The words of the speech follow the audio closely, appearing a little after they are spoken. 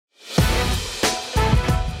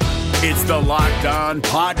It's the Locked On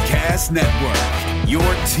Podcast Network, your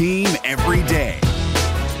team every day.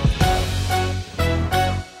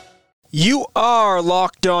 You are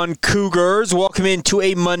Locked On Cougars. Welcome into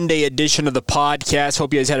a Monday edition of the podcast.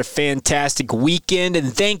 Hope you guys had a fantastic weekend,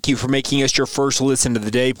 and thank you for making us your first listen of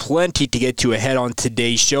the day. Plenty to get to ahead on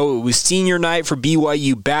today's show. It was senior night for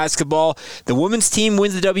BYU basketball. The women's team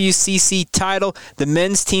wins the WCC title. The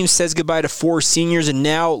men's team says goodbye to 4 seniors and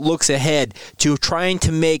now looks ahead to trying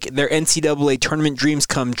to make their NCAA tournament dreams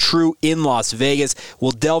come true in Las Vegas.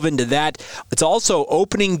 We'll delve into that. It's also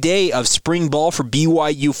opening day of spring ball for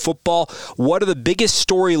BYU football. What are the biggest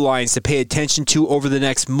storylines to pay attention to over the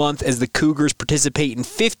next month as the Cougars participate in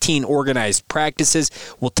 15 organized practices?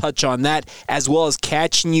 We'll touch on that, as well as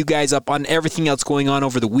catching you guys up on everything else going on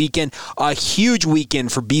over the weekend. A huge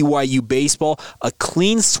weekend for BYU baseball. A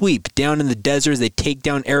clean sweep down in the desert as they take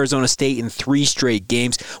down Arizona State in 3 straight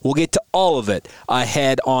games. We'll get to all of it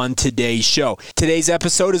ahead on today's show. Today's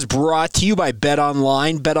episode is brought to you by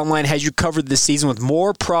BetOnline. BetOnline has you covered this season with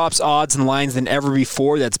more props, odds, and lines than ever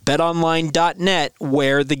before. That's BetOnline.net,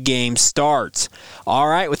 where the game starts. All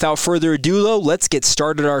right, without further ado, though, let's get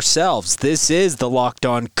started ourselves. This is the Locked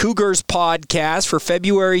On Cougars podcast for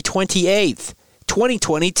February 28th,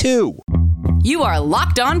 2022. You are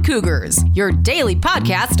Locked On Cougars, your daily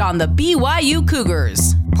podcast on the BYU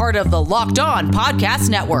Cougars, part of the Locked On Podcast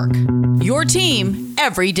Network, your team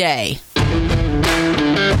every day.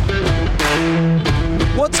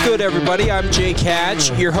 What's good, everybody? I'm Jake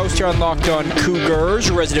Hatch, your host here on Locked On Cougars,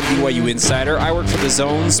 your resident BYU insider. I work for the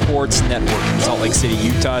Zone Sports Network in Salt Lake City,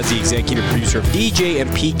 Utah, as the executive producer of DJ and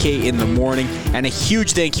PK in the Morning. And a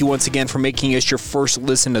huge thank you once again for making us your first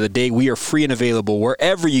listen of the day. We are free and available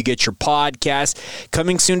wherever you get your podcast.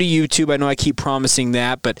 Coming soon to YouTube. I know I keep promising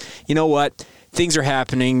that, but you know what? Things are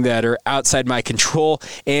happening that are outside my control,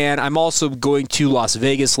 and I'm also going to Las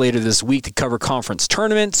Vegas later this week to cover conference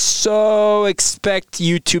tournaments, so expect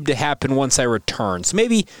YouTube to happen once I return. So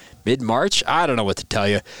maybe mid-March? I don't know what to tell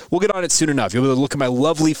you. We'll get on it soon enough. You'll be able to look at my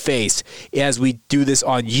lovely face as we do this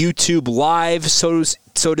on YouTube live, so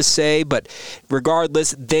to say, but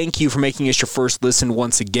regardless, thank you for making us your first listen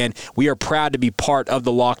once again. We are proud to be part of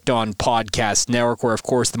the Locked On Podcast Network, where, of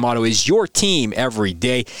course, the motto is your team every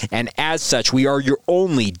day, and as such, we are your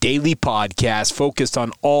only daily podcast focused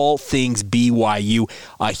on all things BYU.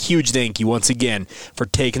 A huge thank you once again for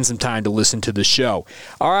taking some time to listen to the show.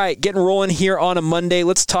 All right, getting rolling here on a Monday.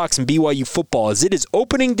 Let's talk some BYU football, as it is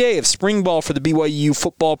opening day of spring ball for the BYU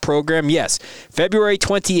football program. Yes, February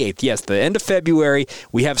 28th. Yes, the end of February.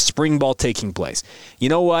 We have spring ball taking place. You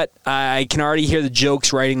know what? I can already hear the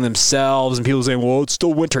jokes writing themselves and people saying, well, it's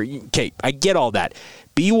still winter. Okay, I get all that.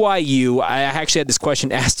 BYU, I actually had this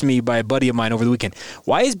question asked to me by a buddy of mine over the weekend.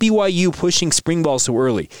 Why is BYU pushing spring ball so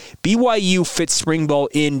early? BYU fits spring ball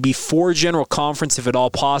in before general conference if at all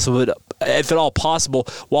possible,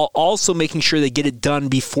 while also making sure they get it done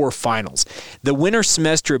before finals. The winter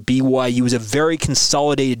semester at BYU is a very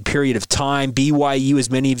consolidated period of time. BYU,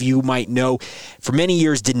 as many of you might know, for many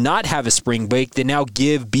years did not have a spring break. They now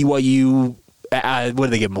give BYU what do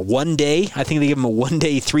they give them, a 1 day? I think they give them a 1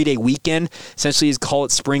 day, 3-day weekend, essentially is call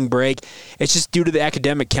it spring break. It's just due to the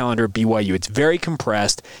academic calendar at BYU. It's very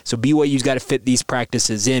compressed, so BYU's got to fit these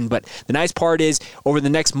practices in. But the nice part is, over the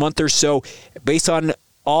next month or so, based on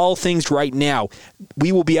all things right now,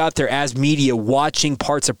 we will be out there as media watching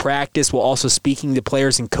parts of practice while also speaking to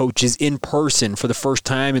players and coaches in person for the first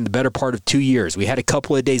time in the better part of 2 years. We had a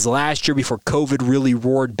couple of days last year before COVID really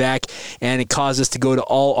roared back, and it caused us to go to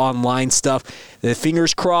all online stuff. The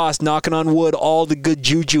fingers crossed, knocking on wood, all the good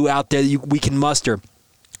juju out there that we can muster,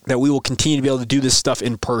 that we will continue to be able to do this stuff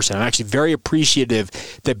in person. I'm actually very appreciative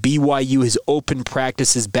that BYU has opened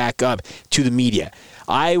practices back up to the media.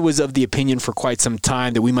 I was of the opinion for quite some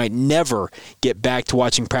time that we might never get back to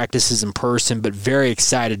watching practices in person, but very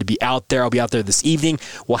excited to be out there. I'll be out there this evening.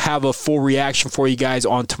 We'll have a full reaction for you guys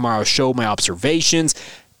on tomorrow's show, my observations,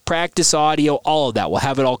 practice audio, all of that. We'll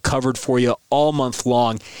have it all covered for you all month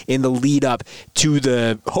long in the lead up to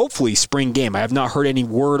the, hopefully, spring game. I have not heard any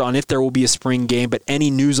word on if there will be a spring game, but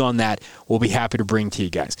any news on that we'll be happy to bring to you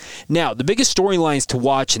guys. Now, the biggest storylines to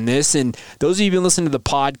watch in this, and those of you who've been listening to the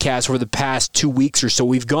podcast over the past 2 weeks or so,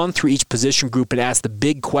 we've gone through each position group and asked the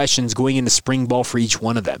big questions going into spring ball for each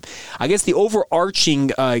one of them. I guess the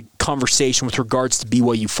overarching conversation with regards to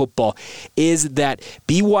BYU football is that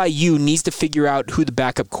BYU needs to figure out who the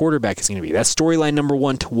backup quarterback is going to be. That's storyline number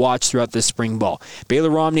one to watch throughout this spring ball. Baylor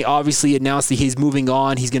Romney obviously announced that he's moving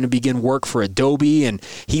on. He's going to begin work for Adobe, and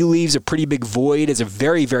he leaves a pretty big void as a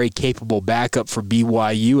very, very capable backup for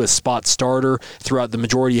BYU, a spot starter throughout the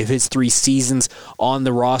majority of his 3 seasons on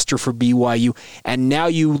the roster for BYU. And now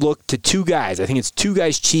you look to 2 guys. I think it's 2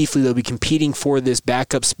 guys chiefly that'll be competing for this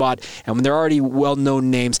backup spot, and when they're already well-known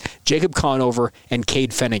names, Jacob Conover and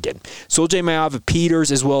Cade Finnegan. Soljay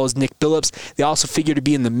Maiava-Peters as well as Nick Billups, they also figure to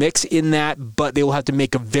be in the mix in that, but they will have to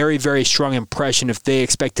make a very, very strong impression if they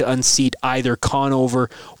expect to unseat either Conover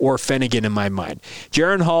or Finnegan in my mind.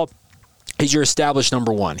 Jaron Hall is your established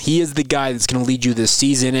number one. He is the guy that's going to lead you this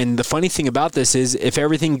season, and the funny thing about this is if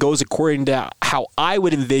everything goes according to how I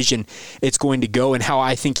would envision it's going to go and how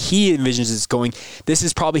I think he envisions it's going, this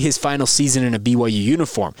is probably his final season in a BYU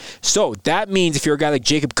uniform. So that means if you're a guy like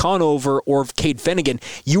Jacob Conover or Cade Finnegan,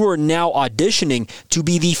 you are now auditioning to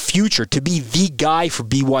be the future, to be the guy for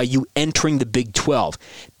BYU entering the Big 12.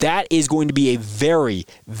 That is going to be a very,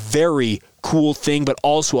 very cool thing, but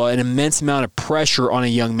also an immense amount of pressure on a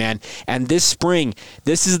young man. And this spring,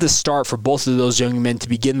 this is the start for both of those young men to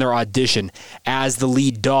begin their audition as the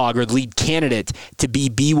lead dog or the lead candidate to be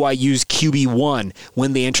BYU's QB1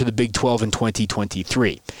 when they enter the Big 12 in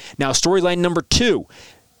 2023. Now, storyline number 2.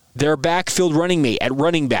 Their backfield running mate at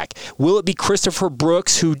running back. Will it be Christopher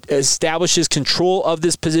Brooks who establishes control of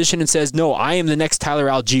this position and says, no, I am the next Tyler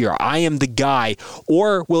Algier, I am the guy?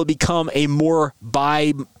 Or will it become a more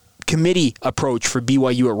by committee approach for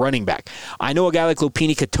BYU at running back? I know a guy like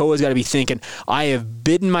Lopini Katoa's got to be thinking, I have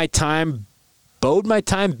bidden my time, I don't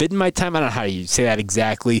know how you say that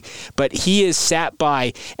exactly, but he has sat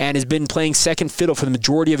by and has been playing second fiddle for the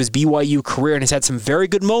majority of his BYU career and has had some very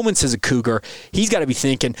good moments as a Cougar. He's got to be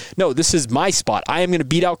thinking, no, this is my spot. I am going to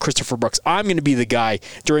beat out Christopher Brooks. I'm going to be the guy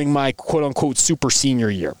during my quote-unquote super senior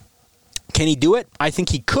year. Can he do it? I think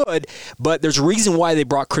he could, but there's a reason why they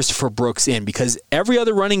brought Christopher Brooks in, because every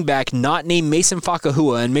other running back not named Mason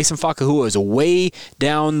Fakahua, and Mason Fakahua is way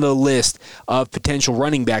down the list of potential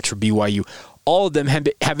running backs for BYU, all of them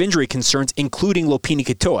have injury concerns, including Lopini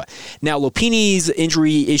Katoa. Now, Lopini's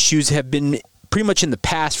injury issues have been pretty much in the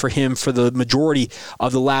past for him for the majority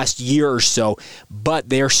of the last year or so, but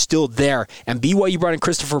they are still there. And BYU brought in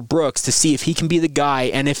Christopher Brooks to see if he can be the guy,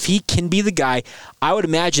 and if he can be the guy, I would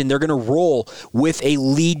imagine they're going to roll with a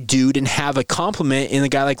lead dude and have a complement in a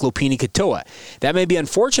guy like Lopini Katoa. That may be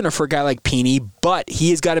unfortunate for a guy like Pini, but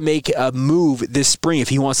he has got to make a move this spring if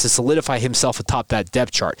he wants to solidify himself atop that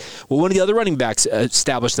depth chart. Well, one of the other running backs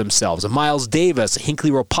established themselves, a Miles Davis, a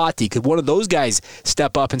Hinkley Ropati. Could one of those guys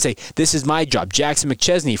step up and say, this is my job? Jackson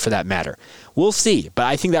McChesney, for that matter. We'll see, but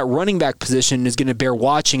I think that running back position is going to bear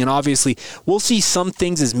watching, and obviously we'll see some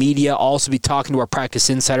things as media. I'll also be talking to our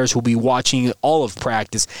practice insiders who will be watching all of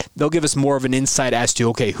practice. They'll give us more of an insight as to,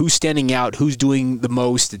 okay, who's standing out, who's doing the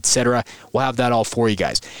most, etc. We'll have that all for you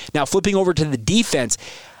guys. Now, flipping over to the defense,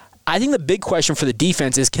 I think the big question for the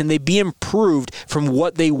defense is, can they be improved from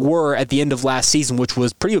what they were at the end of last season, which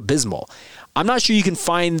was pretty abysmal? I'm not sure you can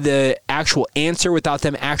find the actual answer without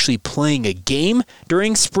them actually playing a game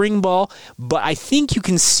during spring ball, but I think you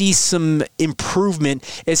can see some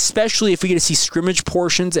improvement, especially if we get to see scrimmage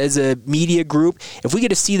portions as a media group. If we get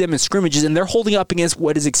to see them in scrimmages and they're holding up against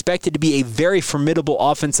what is expected to be a very formidable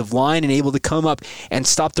offensive line and able to come up and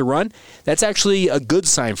stop the run, that's actually a good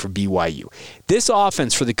sign for BYU. This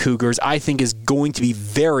offense for the Cougars, I think, is going to be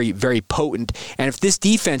very, very potent, and if this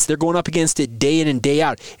defense, they're going up against it day in and day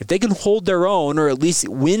out, if they can hold their own or at least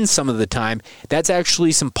win some of the time, that's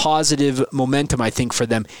actually some positive momentum, I think, for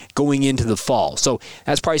them going into the fall. So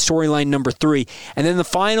that's probably storyline number 3. And then the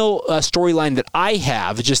final storyline that I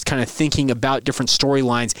have, just kind of thinking about different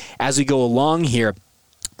storylines as we go along here,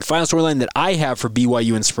 the final storyline that I have for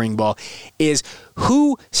BYU in spring ball is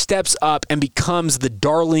who steps up and becomes the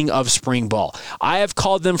darling of spring ball. I have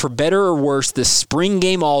called them, for better or worse, the spring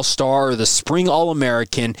game all-star or the spring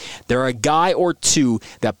all-American. They're a guy or two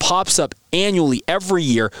that pops up annually every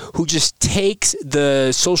year who just takes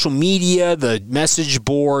the social media, the message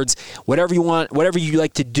boards, whatever you want, whatever you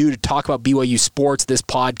like to do to talk about BYU sports, this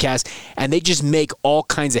podcast, and they just make all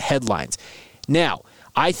kinds of headlines. Now,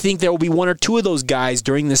 I think there will be one or two of those guys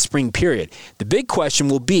during this spring period. The big question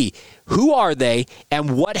will be, who are they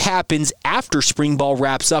and what happens after spring ball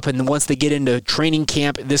wraps up and then once they get into training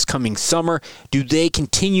camp this coming summer? Do they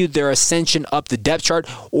continue their ascension up the depth chart,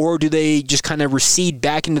 or do they just kind of recede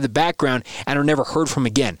back into the background and are never heard from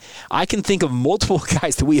again? I can think of multiple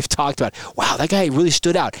guys that we have talked about. Wow, that guy really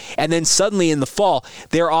stood out. And then suddenly in the fall,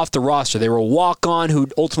 they're off the roster. They were a walk-on who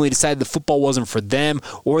ultimately decided the football wasn't for them,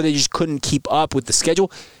 or they just couldn't keep up with the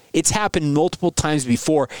schedule. It's happened multiple times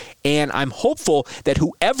before, and I'm hopeful that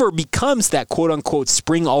whoever becomes that quote-unquote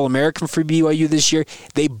spring All-American for BYU this year,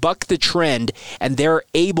 they buck the trend, and they're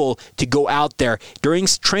able to go out there during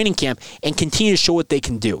training camp and continue to show what they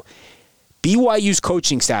can do. BYU's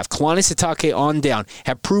coaching staff, Kalani Sitake on down,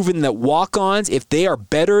 have proven that walk-ons, if they are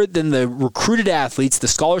better than the recruited athletes, the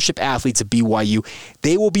scholarship athletes at BYU,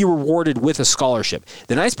 they will be rewarded with a scholarship.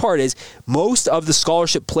 The nice part is most of the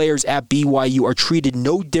scholarship players at BYU are treated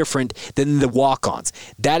no different than the walk-ons.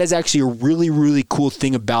 That is actually a really, really cool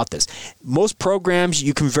thing about this. Most programs,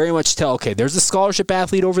 you can very much tell, okay, there's a scholarship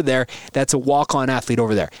athlete over there, that's a walk-on athlete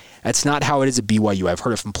over there. That's not how it is at BYU. I've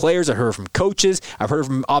heard it from players, I've heard it from coaches, I've heard it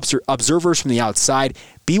from observers from the outside.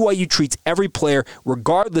 BYU treats every player,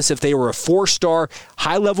 regardless if they were a 4-star,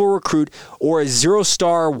 high-level recruit or a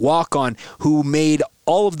 0-star walk-on who made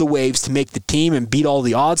all of the waves to make the team and beat all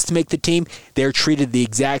the odds to make the team. They're treated the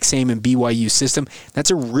exact same in BYU's system.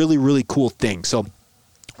 That's a really, really cool thing. So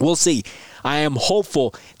we'll see. I am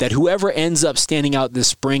hopeful that whoever ends up standing out this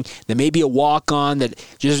spring, that may be a walk-on that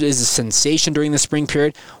just is a sensation during the spring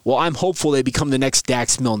period, well, I'm hopeful they become the next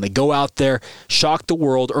Dax Milne. They go out there, shock the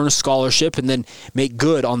world, earn a scholarship, and then make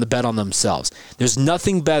good on the bet on themselves. There's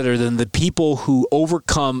nothing better than the people who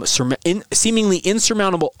overcome seemingly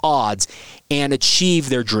insurmountable odds and achieve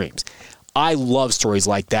their dreams. I love stories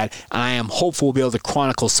like that, and I am hopeful we'll be able to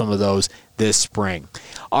chronicle some of those this spring.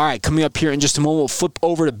 All right, coming up here in just a moment, we'll flip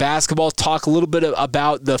over to basketball, talk a little bit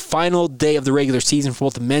about the final day of the regular season for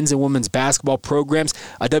both the men's and women's basketball programs,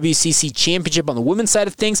 a WCC championship on the women's side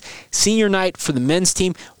of things, senior night for the men's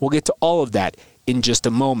team. We'll get to all of that in just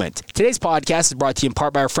a moment. Today's podcast is brought to you in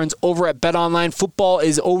part by our friends over at BetOnline. Football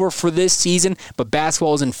is over for this season, but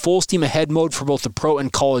basketball is in full steam ahead mode for both the pro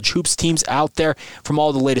and college hoops teams out there. From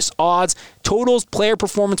all the latest odds, totals, player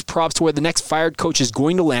performance props to where the next fired coach is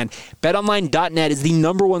going to land, BetOnline.net is the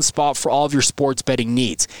number one spot for all of your sports betting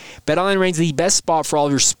needs. BetOnline remains the best spot for all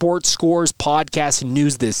of your sports scores, podcasts, and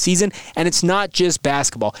news this season, and it's not just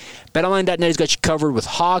basketball. BetOnline.net has got you covered with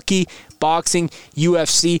hockey, boxing,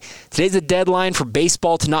 UFC. Today's the deadline for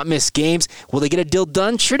baseball to not miss games. Will they get a deal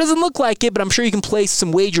done? Sure doesn't look like it, but I'm sure you can place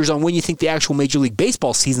some wagers on when you think the actual Major League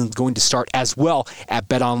Baseball season is going to start as well at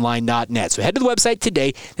betonline.net. So head to the website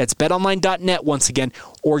today. That's betonline.net once again,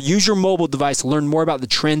 or use your mobile device to learn more about the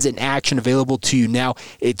trends in action available to you now.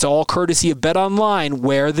 It's all courtesy of BetOnline,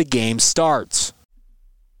 where the game starts.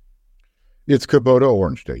 It's Kubota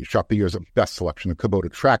Orange Day. Shop the year's best selection of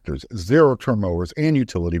Kubota tractors, zero-turn mowers, and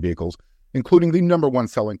utility vehicles, including the number one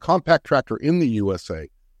selling compact tractor in the USA.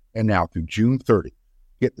 And now through June 30,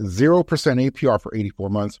 get 0% APR for 84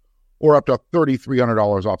 months or up to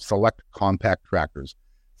 $3,300 off select compact tractors.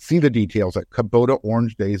 See the details at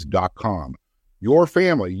KubotaOrangeDays.com. Your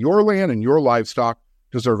family, your land, and your livestock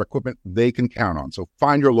deserve equipment they can count on. So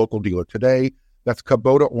find your local dealer today. That's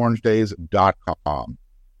KubotaOrangeDays.com.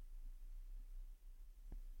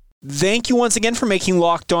 Thank you once again for making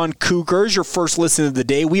Locked On Cougars your first listen of the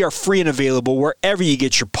day. We are free and available wherever you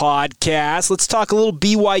get your podcasts. Let's talk a little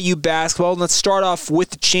BYU basketball. Let's start off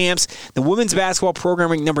with the champs. The women's basketball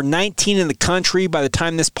program ranked number 19 in the country. By the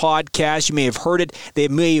time this podcast, you may have heard it, they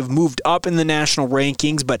may have moved up in the national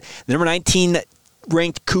rankings, but the number 19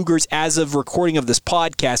 ranked Cougars as of recording of this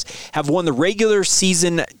podcast have won the regular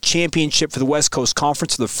season championship for the West Coast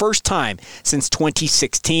Conference for the first time since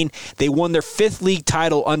 2016. They won their fifth league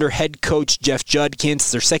title under head coach Jeff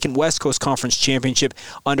Judkins, their second West Coast Conference championship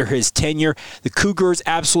under his tenure. The Cougars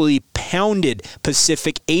absolutely pounded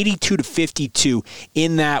Pacific 82-52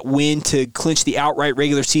 in that win to clinch the outright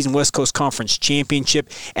regular season West Coast Conference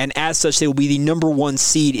championship, and as such they will be the number one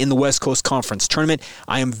seed in the West Coast Conference tournament.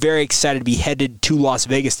 I am very excited to be headed to Las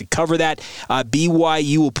Vegas to cover that.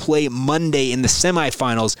 BYU will play Monday in the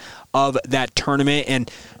semifinals of that tournament,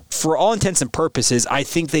 and for all intents and purposes, I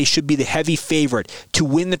think they should be the heavy favorite to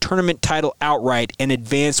win the tournament title outright and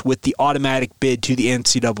advance with the automatic bid to the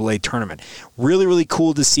NCAA tournament. Really, really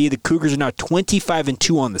cool to see. The Cougars are now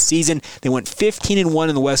 25-2 on the season. They went 15-1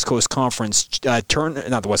 in the West Coast Conference tournament.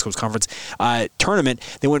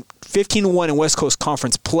 They went 15-1 in West Coast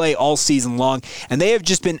Conference play all season long, and they have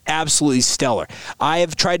just been absolutely stellar. I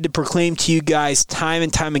have tried to proclaim to you guys time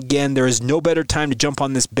and time again, there is no better time to jump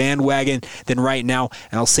on this bandwagon than right now,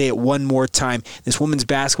 and I'll say say it one more time. This women's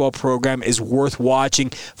basketball program is worth watching.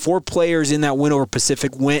 4 players in that win over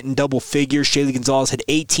Pacific went in double figures. Shaylee Gonzalez had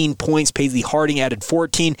 18 points. Paisley Harding added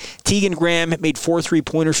 14. Tegan Graham made 4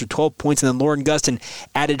 3-pointers for 12 points. And then Lauren Gustin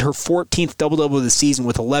added her 14th double-double of the season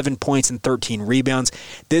with 11 points and 13 rebounds.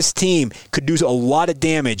 This team could do a lot of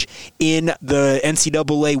damage in the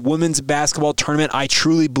NCAA women's basketball tournament. I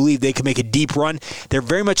truly believe they could make a deep run. They're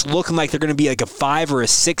very much looking like they're going to be like a 5 or a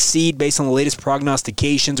 6 seed based on the latest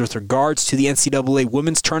prognostications with regards to the NCAA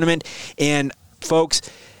women's tournament. And folks,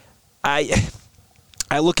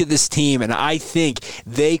 I look at this team, and I think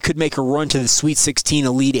they could make a run to the Sweet 16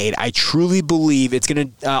 Elite 8. I truly believe it's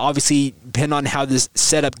going to obviously depend on how this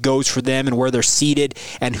setup goes for them and where they're seated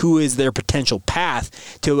and who is their potential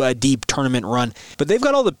path to a deep tournament run. But they've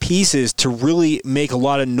got all the pieces to really make a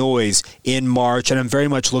lot of noise in March, and I'm very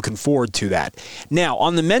much looking forward to that. Now,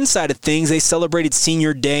 on the men's side of things, they celebrated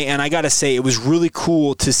Senior Day, and I got to say, it was really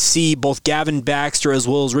cool to see both Gavin Baxter as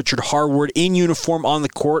well as Richard Harward in uniform on the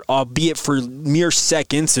court, albeit for mere seconds.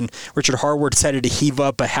 And Richard Harward decided to heave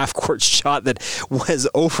up a half-court shot that was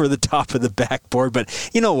over the top of the backboard. But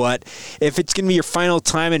you know what? If it's going to be your final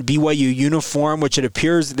time in BYU uniform, which it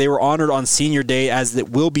appears they were honored on Senior Day as it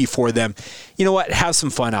will be for them, you know what? Have some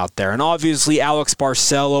fun out there. And obviously, Alex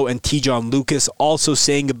Barcelo and T. John Lucas also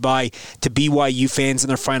saying goodbye to BYU fans in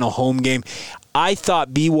their final home game. I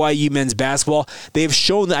thought BYU men's basketball, they've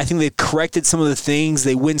shown that I think they've corrected some of the things.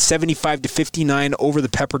 They win 75-59 over the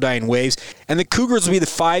Pepperdine Waves. And the Cougars will be the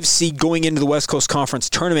 5 seed going into the West Coast Conference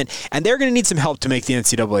tournament. And they're going to need some help to make the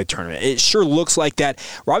NCAA tournament. It sure looks like that.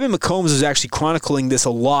 Robbie McCombs is actually chronicling this a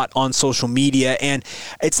lot on social media. And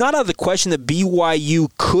it's not out of the question that BYU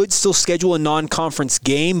could still schedule a non-conference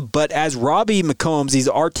game. But as Robbie McCombs, he's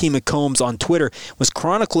RT McCombs on Twitter, was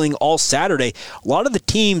chronicling all Saturday, a lot of the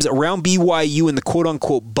teams around BYU in the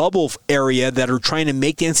quote-unquote bubble area that are trying to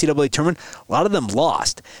make the NCAA tournament, a lot of them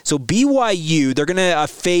lost. So BYU, they're going to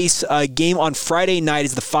face a game on Friday night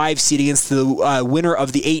as the 5 seed against the winner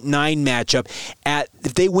of the 8-9 matchup.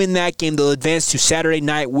 If they win that game, they'll advance to Saturday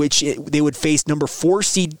night, which they would face number 4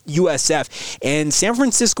 seed USF. And San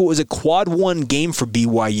Francisco is a quad 1 game for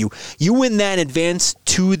BYU. You win that and advance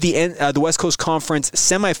to the West Coast Conference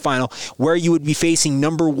semifinal, where you would be facing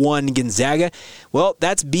number 1 Gonzaga. Well,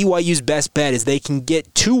 that's BYU's best bet, is they can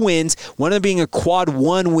get 2 wins, one of them being a quad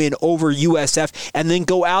 1 win over USF, and then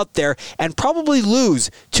go out there and probably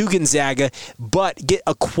lose to Gonzaga, but get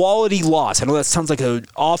a quality loss. I know that sounds like an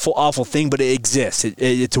awful, awful thing, but it exists.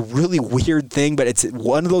 It's a really weird thing, but it's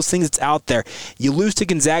one of those things that's out there. You lose to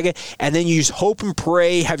Gonzaga, and then you just hope and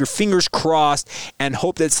pray, have your fingers crossed, and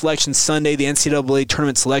hope that Selection Sunday, the NCAA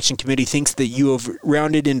Tournament Selection Committee, thinks that you have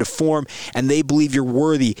rounded into form, and they believe you're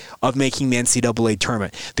worthy of making the NCAA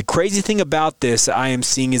tournament. The crazy thing about this I am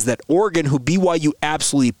seeing is that Oregon, who BYU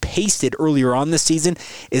absolutely pasted earlier on this season,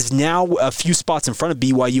 is now a few spots in front of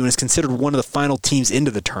BYU and is considered one of the final teams into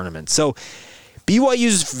the tournament. So BYU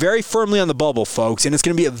is very firmly on the bubble, folks, and it's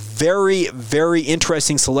going to be a very, very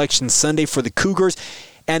interesting Selection Sunday for the Cougars,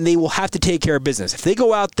 and they will have to take care of business. If they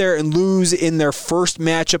go out there and lose in their first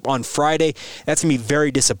matchup on Friday, that's going to be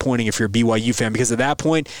very disappointing if you're a BYU fan, because at that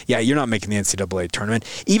point, you're not making the NCAA tournament.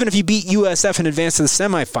 Even if you beat USF and advance to the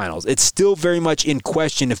semifinals, it's still very much in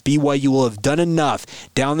question if BYU will have done enough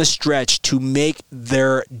down the stretch to make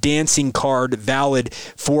their dancing card valid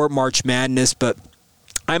for March Madness. But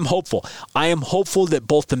I'm hopeful. I am hopeful that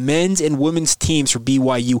both the men's and women's teams for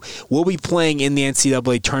BYU will be playing in the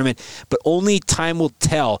NCAA tournament, but only time will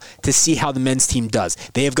tell to see how the men's team does.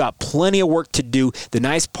 They have got plenty of work to do. The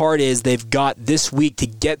nice part is they've got this week to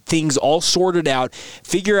get things all sorted out,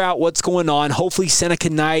 figure out what's going on. Hopefully Seneca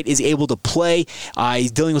Knight is able to play.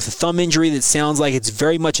 He's dealing with a thumb injury that sounds like it's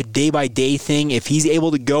very much a day-by-day thing. If he's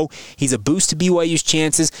able to go, he's a boost to BYU's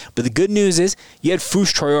chances. But the good news is you had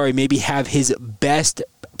Fush Traore maybe have his best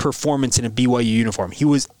performance in a BYU uniform. He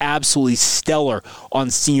was absolutely stellar on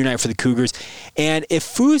Senior Night for the Cougars. And if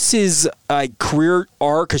Fuss's career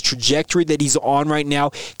arc, his trajectory that he's on right now,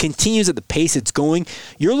 continues at the pace it's going,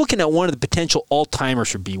 you're looking at one of the potential all-timers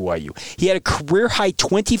for BYU. He had a career-high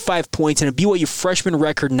 25 points and a BYU freshman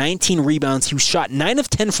record 19 rebounds. He was shot 9 of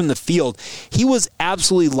 10 from the field. He was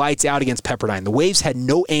absolutely lights out against Pepperdine. The Waves had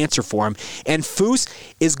no answer for him. And Fuss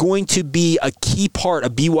is going to be a key part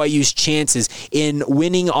of BYU's chances in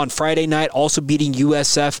winning on Friday night, also beating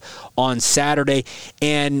USF on Saturday,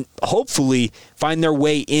 and hopefully find their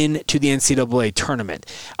way into the NCAA tournament.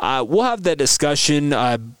 We'll have that discussion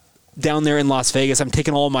down there in Las Vegas. I'm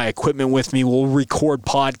taking all my equipment with me. We'll record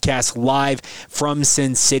podcasts live from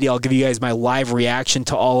Sin City. I'll give you guys my live reaction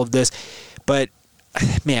to all of this. But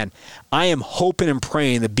man, I am hoping and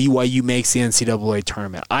praying that BYU makes the NCAA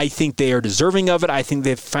tournament. I think they are deserving of it. I think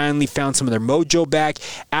they've finally found some of their mojo back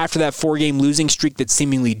after that 4-game losing streak that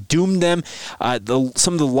seemingly doomed them.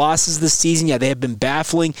 Some of the losses this season, they have been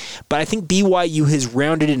baffling, but I think BYU has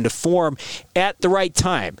rounded into form at the right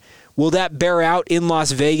time. Will that bear out in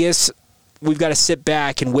Las Vegas? We've got to sit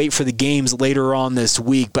back and wait for the games later on this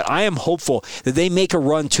week. But I am hopeful that they make a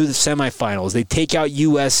run to the semifinals. They take out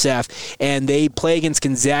USF and they play against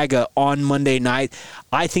Gonzaga on Monday night.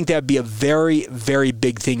 I think that would be a very, very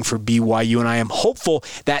big thing for BYU, and I am hopeful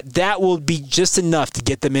that that will be just enough to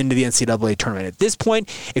get them into the NCAA tournament. At this point,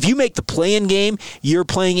 if you make the play-in game, you're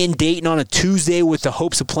playing in Dayton on a Tuesday with the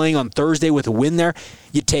hopes of playing on Thursday with a win there,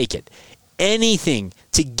 you take it. Anything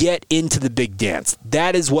to get into the big dance.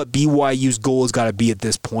 That is what BYU's goal has got to be at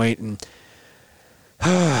this point. And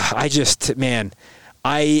I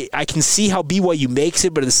can see how BYU makes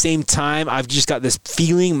it, but at the same time, I've just got this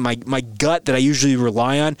feeling, my gut that I usually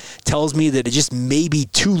rely on tells me that it just may be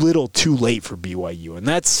too little too late for BYU. And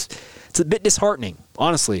it's a bit disheartening,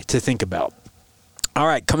 honestly, to think about. All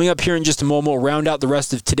right, coming up here in just a moment, we'll round out the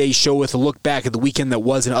rest of today's show with a look back at the weekend that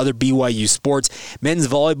was in other BYU sports. Men's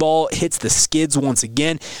volleyball hits the skids once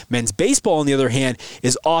again. Men's baseball, on the other hand,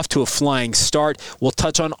 is off to a flying start. We'll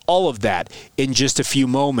touch on all of that in just a few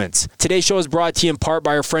moments. Today's show is brought to you in part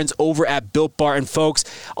by our friends over at Built Bar. And folks,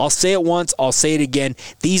 I'll say it once, I'll say it again.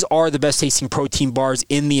 These are the best tasting protein bars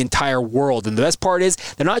in the entire world. And the best part is,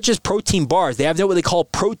 they're not just protein bars. They have what they call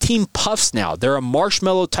protein puffs now. They're a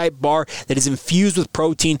marshmallow type bar that is infused with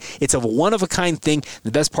protein. It's a one-of-a-kind thing.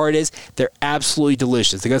 The best part is they're absolutely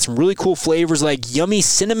delicious. They got some really cool flavors like yummy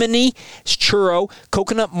cinnamony churro,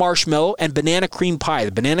 coconut marshmallow, and banana cream pie.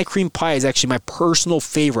 The banana cream pie is actually my personal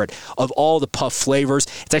favorite of all the puff flavors.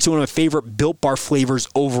 It's actually one of my favorite Built Bar flavors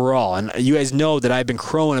overall. And you guys know that I've been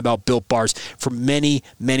crowing about Built Bars for many,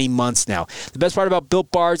 many months now. The best part about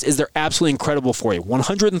Built Bars is they're absolutely incredible for you.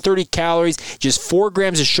 130 calories, just 4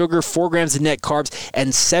 grams of sugar, 4 grams of net carbs,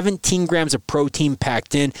 and 17 grams of protein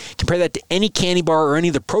packed in. Compare that to any candy bar or any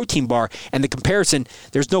other protein bar, and the comparison,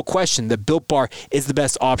 there's no question that Built Bar is the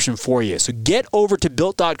best option for you. So get over to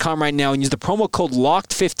Built.com right now and use the promo code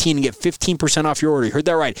LOCKED15 and get 15% off your order. You heard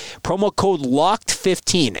that right. Promo code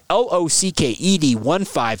LOCKED15,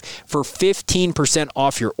 LOCKED15 for 15%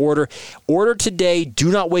 off your order. Order today.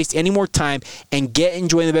 Do not waste any more time and get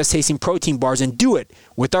enjoying the best tasting protein bars, and do it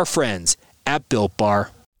with our friends at Built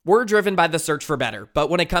Bar. We're driven by the search for better, but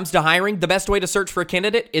when it comes to hiring, the best way to search for a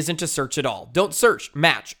candidate isn't to search at all. Don't search,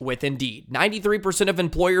 match with Indeed. 93% of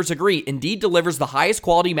employers agree Indeed delivers the highest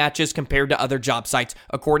quality matches compared to other job sites,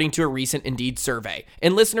 according to a recent Indeed survey.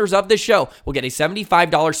 And listeners of this show will get a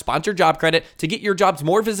 $75 sponsored job credit to get your jobs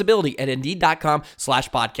more visibility at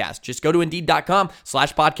Indeed.com/podcast. Just go to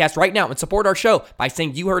Indeed.com/podcast right now and support our show by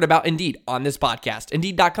saying you heard about Indeed on this podcast.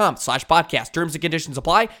 Indeed.com/podcast. Terms and conditions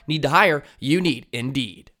apply. Need to hire? You need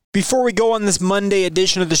Indeed. Before we go on this Monday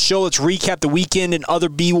edition of the show, let's recap the weekend in other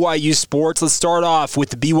BYU sports. Let's start off with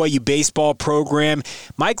the BYU baseball program.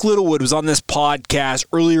 Mike Littlewood was on this podcast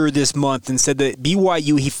earlier this month and said that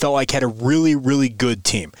BYU, he felt like, had a really, really good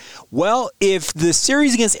team. Well, if the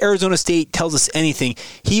series against Arizona State tells us anything,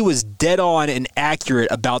 he was dead on and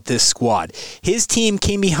accurate about this squad. His team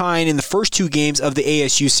came behind in the first 2 games of the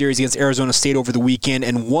ASU series against Arizona State over the weekend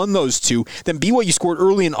and won those 2. Then BYU scored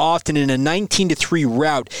early and often in a 19-3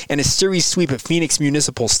 rout and a series sweep at Phoenix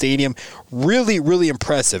Municipal Stadium. Really, really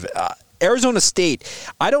impressive. Arizona State,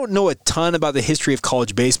 I don't know a ton about the history of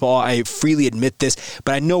college baseball. I freely admit this,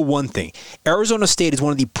 but I know one thing. Arizona State is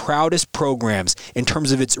one of the proudest programs in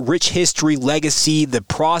terms of its rich history, legacy, the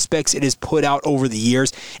prospects it has put out over the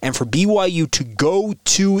years. And for BYU to go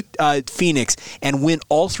to Phoenix and win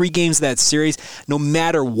all 3 games of that series, no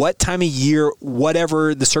matter what time of year,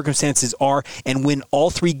 whatever the circumstances are, and win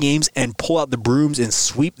all 3 games and pull out the brooms and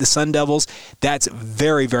sweep the Sun Devils, that's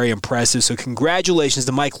very, very impressive. So congratulations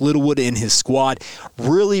to Mike Littlewood and his squad.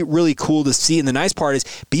 Really, really cool to see. And the nice part is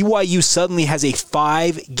BYU suddenly has a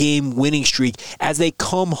 5-game winning streak as they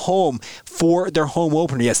come home for their home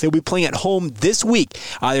opener. Yes, they'll be playing at home this week.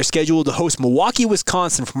 They're scheduled to host Milwaukee,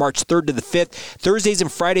 Wisconsin from March 3rd to the 5th. Thursdays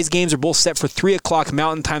and Fridays games are both set for 3 o'clock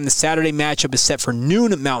Mountain Time. The Saturday matchup is set for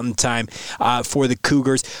noon Mountain Time for the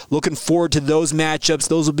Cougars. Looking forward to those matchups.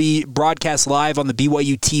 Those will be broadcast live on the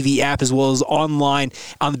BYU TV app as well as online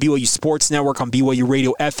on the BYU Sports Network on BYU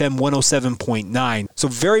Radio FM 106.9 107.9. So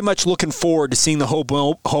very much looking forward to seeing the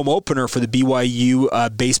home opener for the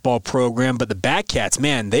BYU baseball program. But the Batcats,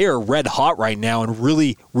 man, they are red hot right now, and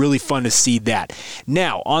really, really fun to see that.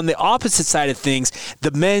 Now, on the opposite side of things,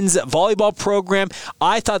 the men's volleyball program,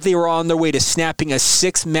 I thought they were on their way to snapping a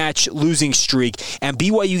 6-match losing streak, and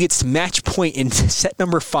BYU gets to match point in set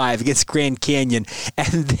number 5 against Grand Canyon,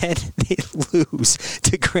 and then they lose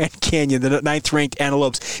to Grand Canyon, the 9th-ranked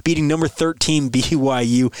Antelopes, beating number 13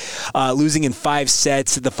 BYU, losing in 5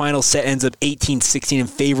 sets. The final set ends up 18-16 in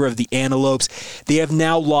favor of the Antelopes. They have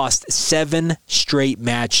now lost 7 straight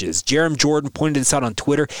matches. Jerem Jordan pointed this out on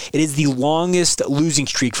Twitter. It is the longest losing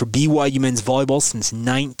streak for BYU men's volleyball since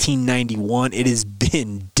 1991. It has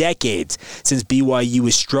been decades since BYU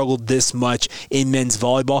has struggled this much in men's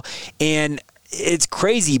volleyball, and it's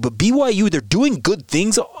crazy, but BYU, they're doing good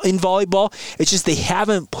things in volleyball. It's just they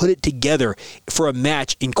haven't put it together for a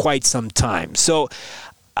match in quite some time. So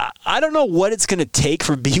I don't know what it's going to take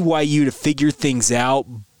for BYU to figure things out,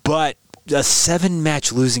 but a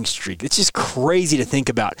 7-match losing streak. It's just crazy to think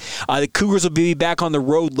about. The Cougars will be back on the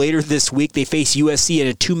road later this week. They face USC in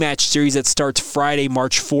a 2-match series that starts Friday,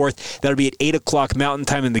 March 4th. That'll be at 8 o'clock Mountain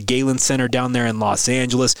Time in the Galen Center down there in Los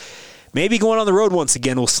Angeles. Maybe going on the road once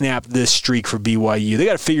again will snap this streak for BYU. They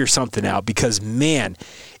got to figure something out because, man,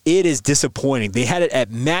 it is disappointing. They had it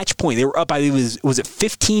at match point. They were up, I think was it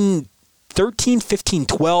 15-13,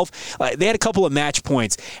 15-12. They had a couple of match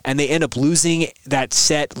points, and they end up losing that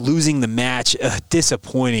set, losing the match.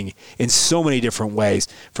 Disappointing in so many different ways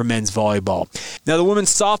for men's volleyball. Now, the women's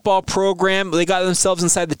softball program, they got themselves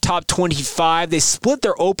inside the top 25. They split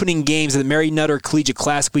their opening games at the Mary Nutter Collegiate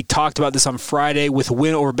Classic. We talked about this on Friday with a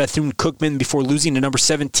win over Bethune-Cookman before losing to number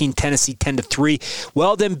 17 Tennessee 10-3.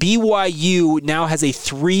 Well, then BYU now has a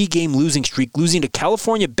 3-game losing streak, losing to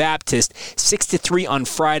California Baptist 6-3 on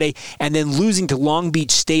Friday, and then losing to Long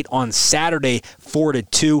Beach State on Saturday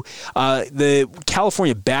 4-2. The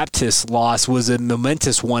California Baptist loss was a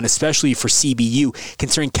momentous one, especially for CBU,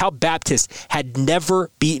 considering Cal Baptist had never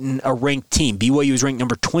beaten a ranked team. BYU was ranked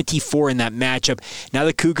number 24 in that matchup. Now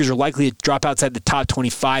the Cougars are likely to drop outside the top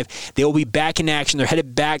 25. They will be back in action. They're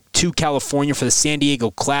headed back to California for the San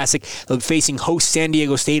Diego Classic. They'll be facing host San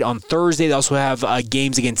Diego State on Thursday. They also have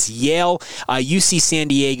games against Yale, UC San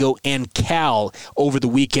Diego, and Cal over the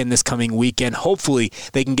weekend, this coming weekend. Hopefully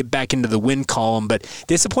they can get back into the win column, but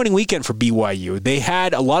disappointing weekend for BYU. They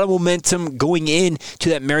had a lot of momentum going in to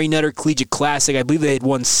that Mary Nutter Collegiate Classic. I believe they had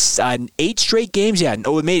won 8 straight games. Yeah,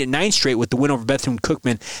 no, it made it 9 straight with the win over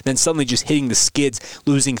Bethune-Cookman, then suddenly just hitting the skids,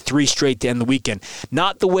 losing 3 straight to end the weekend.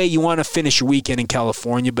 Not the way you want to finish your weekend in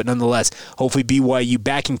California, but nonetheless, hopefully BYU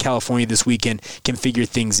back in California this weekend can figure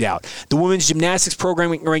things out. The women's gymnastics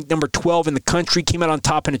program, ranked number 12 in the country, came out on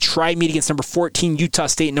top in a tri-meet against number 14 Utah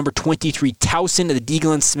State and number 23 Towson at the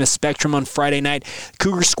Deaglin Smith Spectrum on Friday night.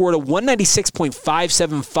 Cougars scored a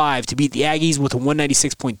 196.575 to beat the Aggies with a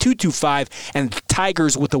 196.225 and the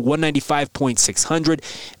Tigers with a 195.600.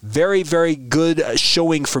 Very, very good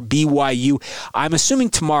showing for BYU. I'm assuming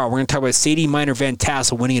tomorrow we're going to talk about Sadie Miner-Van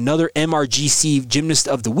Tassel winning another MRGC Gymnast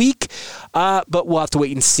of the Week, but we'll have to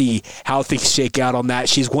wait and see how things shake out on that.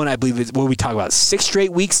 She's won, I believe, what we talk about, 6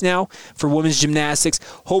 straight weeks now for women's gymnastics.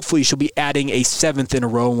 Hopefully she'll be adding a 7th in a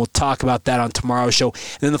row, and we'll talk about that on tomorrow's show.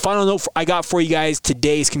 And then the final note I got for you guys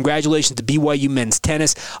today is congratulations to BYU men's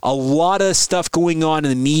tennis. A lot of stuff going on in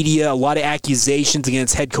the media, a lot of accusations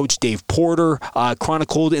against head coach Dave Porter,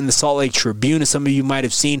 chronicled in the Salt Lake Tribune, as some of you might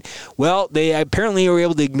have seen. Well, they apparently were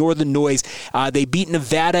able to ignore the noise. They beat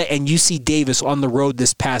Nevada and UC Davis on the road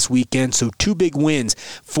this past weekend, so 2 big wins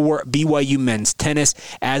for BYU men's tennis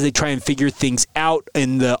as they try and figure things out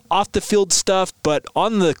in the off-the-field stuff, but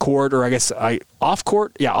on the court, or I guess off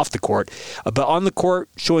the court, but on the court,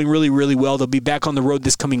 showing really, really well. They'll be back on the road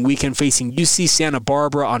this coming weekend, facing UC Santa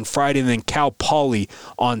Barbara on Friday and then Cal Poly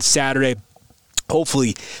on Saturday.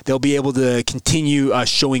 Hopefully, they'll be able to continue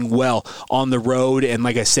showing well on the road and,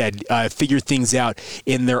 like I said, figure things out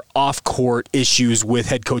in their off-court issues with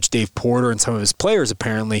head coach Dave Porter and some of his players,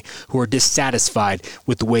 apparently, who are dissatisfied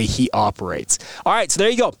with the way he operates. All right, so there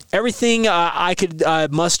you go. Everything I could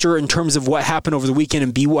muster in terms of what happened over the weekend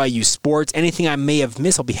in BYU sports. Anything I may have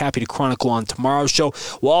missed, I'll be happy to chronicle on tomorrow's show.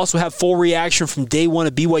 We'll also have full reaction from day one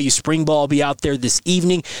of BYU Spring Ball. I'll be out there this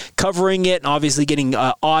evening covering it and obviously getting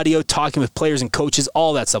audio, talking with players and coaches coaches,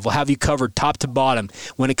 all that stuff. We'll have you covered top to bottom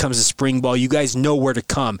when it comes to spring ball. You guys know where to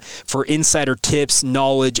come for insider tips,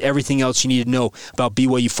 knowledge, everything else you need to know about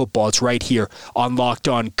BYU football. It's right here on Locked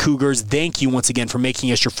On Cougars. Thank you once again for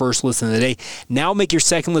making us your first listen of the day. Now make your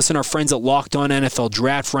second listen our friends at Locked On NFL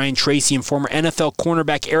Draft. Ryan Tracy and former NFL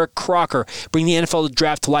cornerback Eric Crocker bring the NFL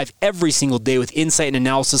Draft to life every single day with insight and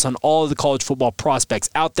analysis on all of the college football prospects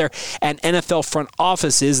out there and NFL front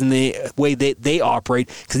offices and the way they operate,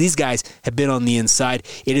 because these guys have been on the inside.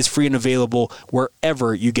 It is free and available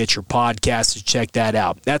wherever you get your podcasts, so check that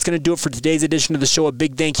out. That's going to do it for today's edition of the show. A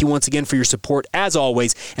big thank you once again for your support as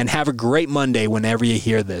always, and have a great Monday whenever you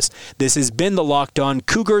hear this. This has been the Locked On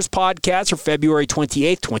Cougars podcast for February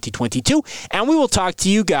 28th, 2022, and we will talk to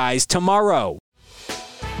you guys tomorrow.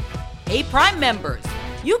 Hey, Prime members,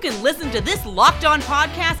 you can listen to this Locked On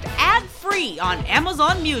podcast ad-free on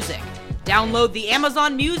Amazon Music. Download the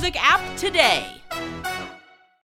Amazon Music app today.